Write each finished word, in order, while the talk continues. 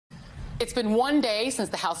It's been one day since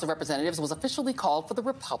the House of Representatives was officially called for the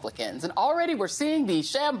Republicans, and already we're seeing the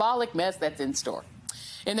shambolic mess that's in store.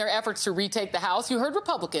 In their efforts to retake the House, you heard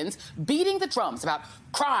Republicans beating the drums about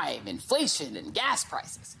crime, inflation, and gas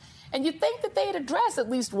prices. And you'd think that they'd address at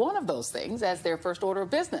least one of those things as their first order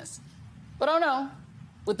of business. But oh no,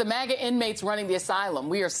 with the MAGA inmates running the asylum,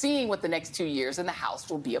 we are seeing what the next 2 years in the House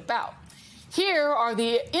will be about. Here are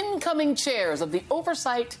the incoming chairs of the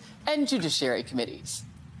Oversight and Judiciary Committees.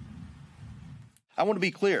 I want to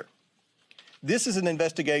be clear. This is an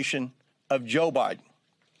investigation of Joe Biden,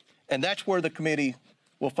 and that's where the committee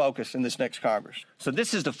will focus in this next Congress. So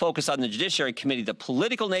this is the focus on the Judiciary Committee, the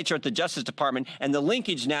political nature at the Justice Department, and the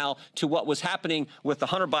linkage now to what was happening with the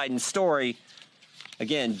Hunter Biden story,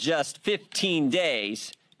 again, just 15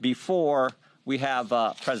 days before we have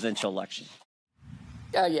a presidential election.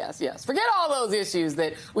 Yes. Forget all those issues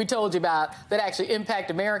that we told you about that actually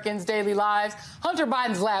impact Americans' daily lives. Hunter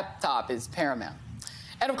Biden's laptop is paramount.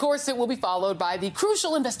 And, of course, it will be followed by the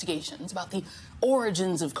crucial investigations about the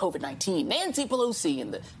origins of COVID-19, Nancy Pelosi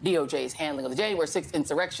and the DOJ's handling of the January 6th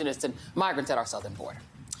insurrectionists and migrants at our southern border.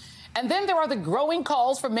 And then there are the growing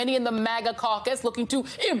calls from many in the MAGA caucus looking to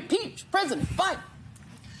impeach President Biden.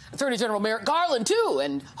 Attorney General Merrick Garland, too,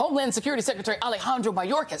 and Homeland Security Secretary Alejandro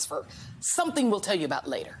Mayorkas for something we'll tell you about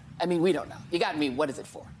later. I mean, we don't know. You got me. What is it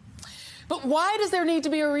for? But why does there need to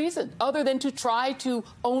be a reason other than to try to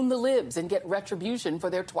own the libs and get retribution for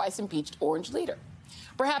their twice-impeached orange leader?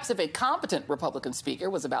 Perhaps if a competent Republican speaker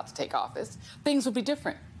was about to take office, things would be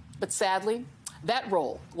different. But sadly, that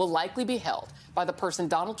role will likely be held by the person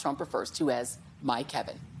Donald Trump refers to as my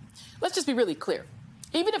Kevin. Let's just be really clear.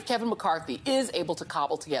 Even if Kevin McCarthy is able to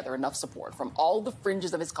cobble together enough support from all the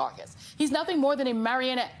fringes of his caucus, he's nothing more than a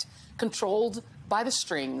marionette controlled by the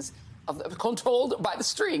strings by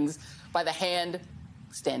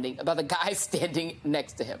the guy standing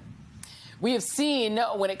next to him. We have seen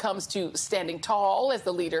when it comes to standing tall as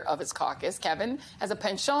the leader of his caucus, Kevin has a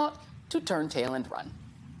penchant to turn tail and run.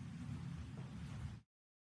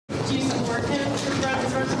 Do you support him to run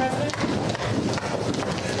as first president?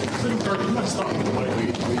 Do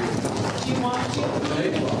you want to?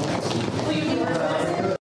 Will you work with him?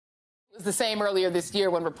 It was the same earlier this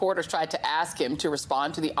year when reporters tried to ask him to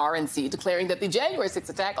respond to the RNC declaring that the January 6th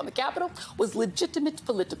attack on the Capitol was legitimate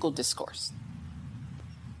political discourse.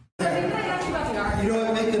 You know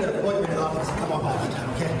what? Make it an appointment in office. Come on all the time,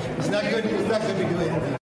 okay? It's not good to do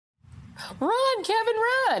it. Run, Kevin,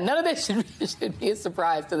 run. None of this should be a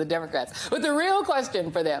surprise to the Democrats. But the real question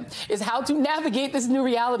for them is how to navigate this new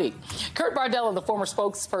reality. Kurt Bardella, the former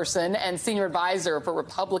spokesperson and senior advisor for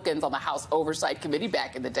Republicans on the House Oversight Committee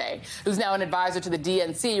back in the day, who's now an advisor to the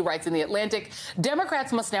DNC, writes in The Atlantic,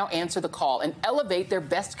 Democrats must now answer the call and elevate their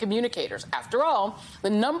best communicators. After all, the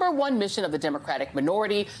 #1 mission of the Democratic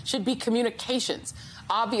minority should be communications.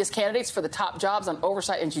 Obvious candidates for the top jobs on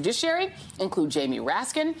oversight and judiciary include Jamie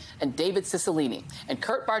Raskin and David Cicilline. And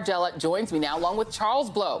Kurt Bardella joins me now, along with Charles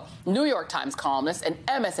Blow, New York Times columnist and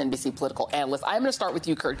MSNBC political analyst. I'm going to start with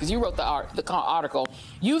you, Kurt, because you wrote the article.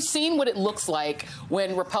 You've seen what it looks like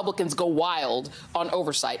when Republicans go wild on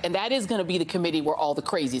oversight, and that is going to be the committee where all the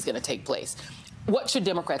crazy is going to take place. What should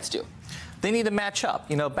Democrats do? They need to match up.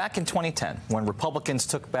 You know, back in 2010, when Republicans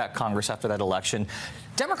took back Congress after that election,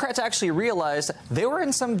 Democrats actually realized they were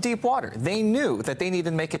in some deep water. They knew that they needed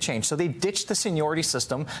to make a change. So they ditched the seniority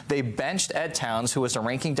system. They benched Ed Towns, who was a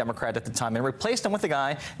ranking Democrat at the time, and replaced him with a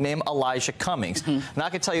guy named Elijah Cummings. And I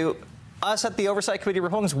can tell you, us at the Oversight Committee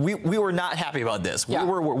Republicans, we were not happy about this. Yeah.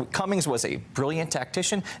 Cummings was a brilliant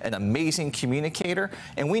tactician, an amazing communicator,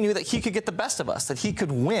 and we knew that he could get the best of us, that he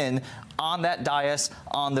could win on that dais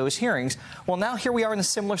on those hearings. Well, now here we are in a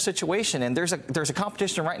similar situation, and there's a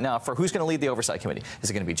competition right now for who's going to lead the Oversight Committee.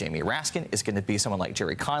 Is it going to be Jamie Raskin? Is it going to be someone like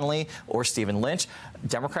Jerry Connolly or Stephen Lynch?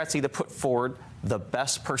 Democrats need to put forward the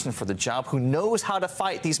best person for the job who knows how to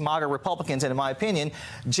fight these MAGA Republicans. And in my opinion,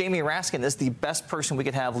 Jamie Raskin is the best person we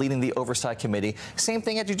could have leading the Oversight Committee. Same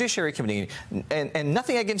thing at Judiciary Committee. And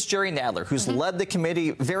nothing against Jerry Nadler, who's led the committee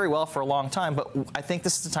very well for a long time. But I think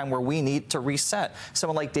this is the time where we need to reset.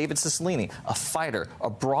 Someone like David Cicilline, a fighter, a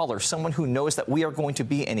brawler, someone who knows that we are going to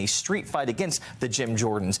be in a street fight against the Jim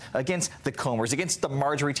Jordans, against the Comers, against the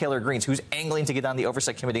Marjorie Taylor Greens, who's angling to get on the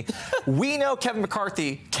Oversight Committee. We know Kevin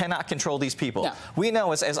McCarthy cannot control these people. Yeah. We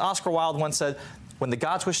know, as Oscar Wilde once said, when the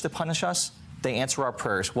gods wish to punish us, they answer our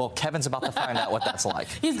prayers. Well, Kevin's about to find out what that's like.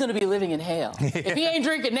 He's going to be living in hell. If he ain't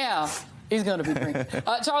drinking now, he's going to be drinking.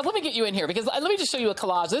 Charles, let me get you in here, because let me just show you a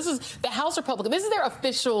collage. This is the House Republican. This is their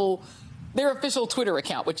official their official Twitter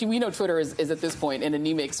account, which we know Twitter is at this point an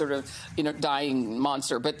anemic sort of, dying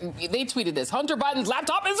monster. But they tweeted this: Hunter Biden's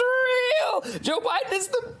laptop is real. Joe Biden is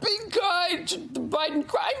the big guy. The Biden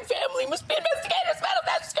crime family must be investigated as a matter of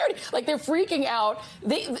national security. Like, they're freaking out.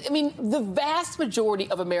 The vast majority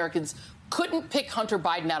of Americans couldn't pick Hunter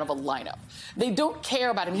Biden out of a lineup. They don't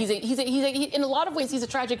care about him. He's in a lot of ways, he's a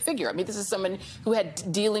tragic figure. I mean, this is someone who had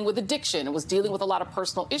dealing with addiction and was dealing with a lot of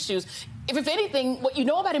personal issues. If anything, what you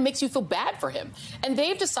know about him makes you feel bad for him. And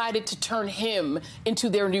they've decided to turn him into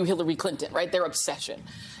their new Hillary Clinton, right? Their obsession.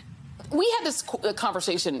 We had this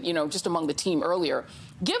conversation, just among the team earlier.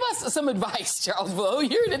 Give us some advice, Charles Blow.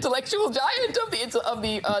 You're an intellectual giant of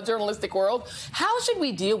the journalistic world. How should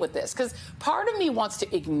we deal with this? Because part of me wants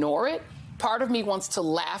to ignore it. Part of me wants to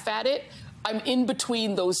laugh at it. I'm in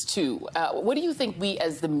between those two. What do you think we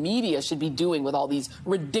as the media should be doing with all these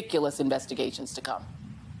ridiculous investigations to come?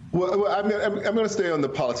 Well, I'm going to stay on the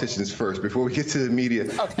politicians first before we get to the media.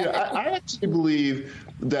 Okay. I actually believe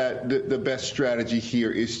that the best strategy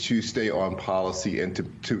here is to stay on policy and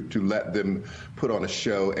to let them put on a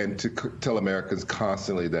show and to tell Americans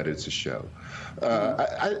constantly that it's a show.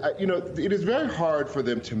 It is very hard for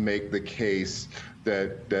them to make the case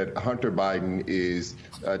that Hunter Biden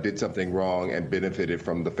did something wrong and benefited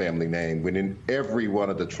from the family name, when in every one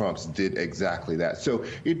of the Trumps did exactly that. So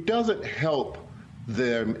it doesn't help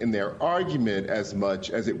them in their argument as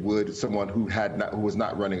much as it would someone who was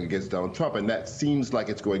not running against Donald Trump, and that seems like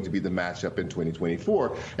it's going to be the matchup in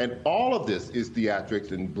 2024. And all of this is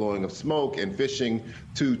theatrics and blowing of smoke and fishing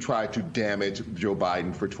to try to damage Joe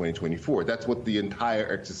Biden for 2024. That's what the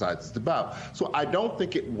entire exercise is about. So I don't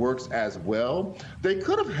think it works as well. They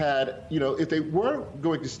could have had, if they were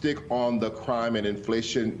going to stick on the crime and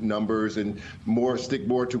inflation numbers and stick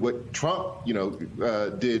more to what Trump,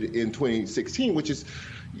 did in 2016, which is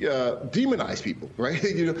demonize people, right?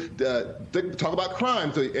 Talk about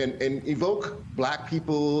crime and evoke black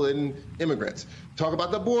people and immigrants. Talk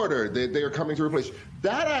about the border. They are coming to replace.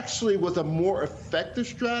 That actually was a more effective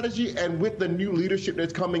strategy. And with the new leadership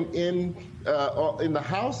that's coming in the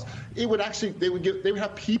House, they would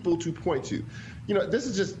have people to point to. This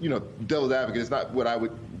is just devil's advocate. It's not what I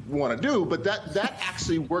would want to do, but that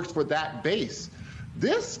actually works for that base.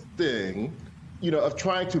 This thing, of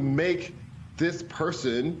trying to make this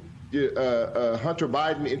person, Hunter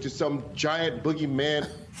Biden, into some giant boogeyman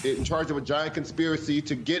in charge of a giant conspiracy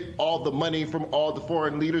to get all the money from all the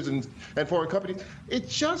foreign leaders and foreign companies, it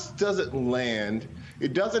just doesn't land.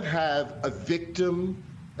 It doesn't have a victim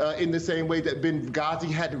in the same way that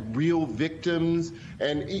Benghazi had real victims.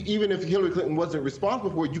 And even if Hillary Clinton wasn't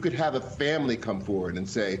responsible for it, you could have a family come forward and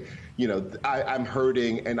say, I'm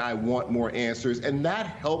hurting and I want more answers. And that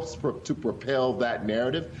helps to propel that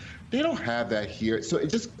narrative. They don't have that here. So it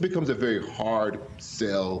just becomes a very hard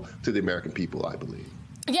sell to the American people, I believe.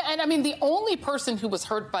 Yeah, and the only person who was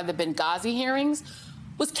hurt by the Benghazi hearings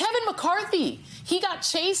was Kevin McCarthy. He got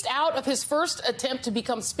chased out of his first attempt to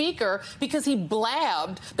become speaker because he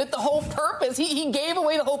blabbed that the whole purpose, he gave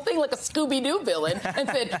away the whole thing like a Scooby-Doo villain and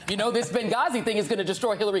said, this Benghazi thing is going to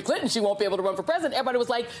destroy Hillary Clinton. She won't be able to run for president. Everybody was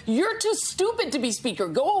like, you're too stupid to be speaker.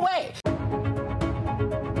 Go away.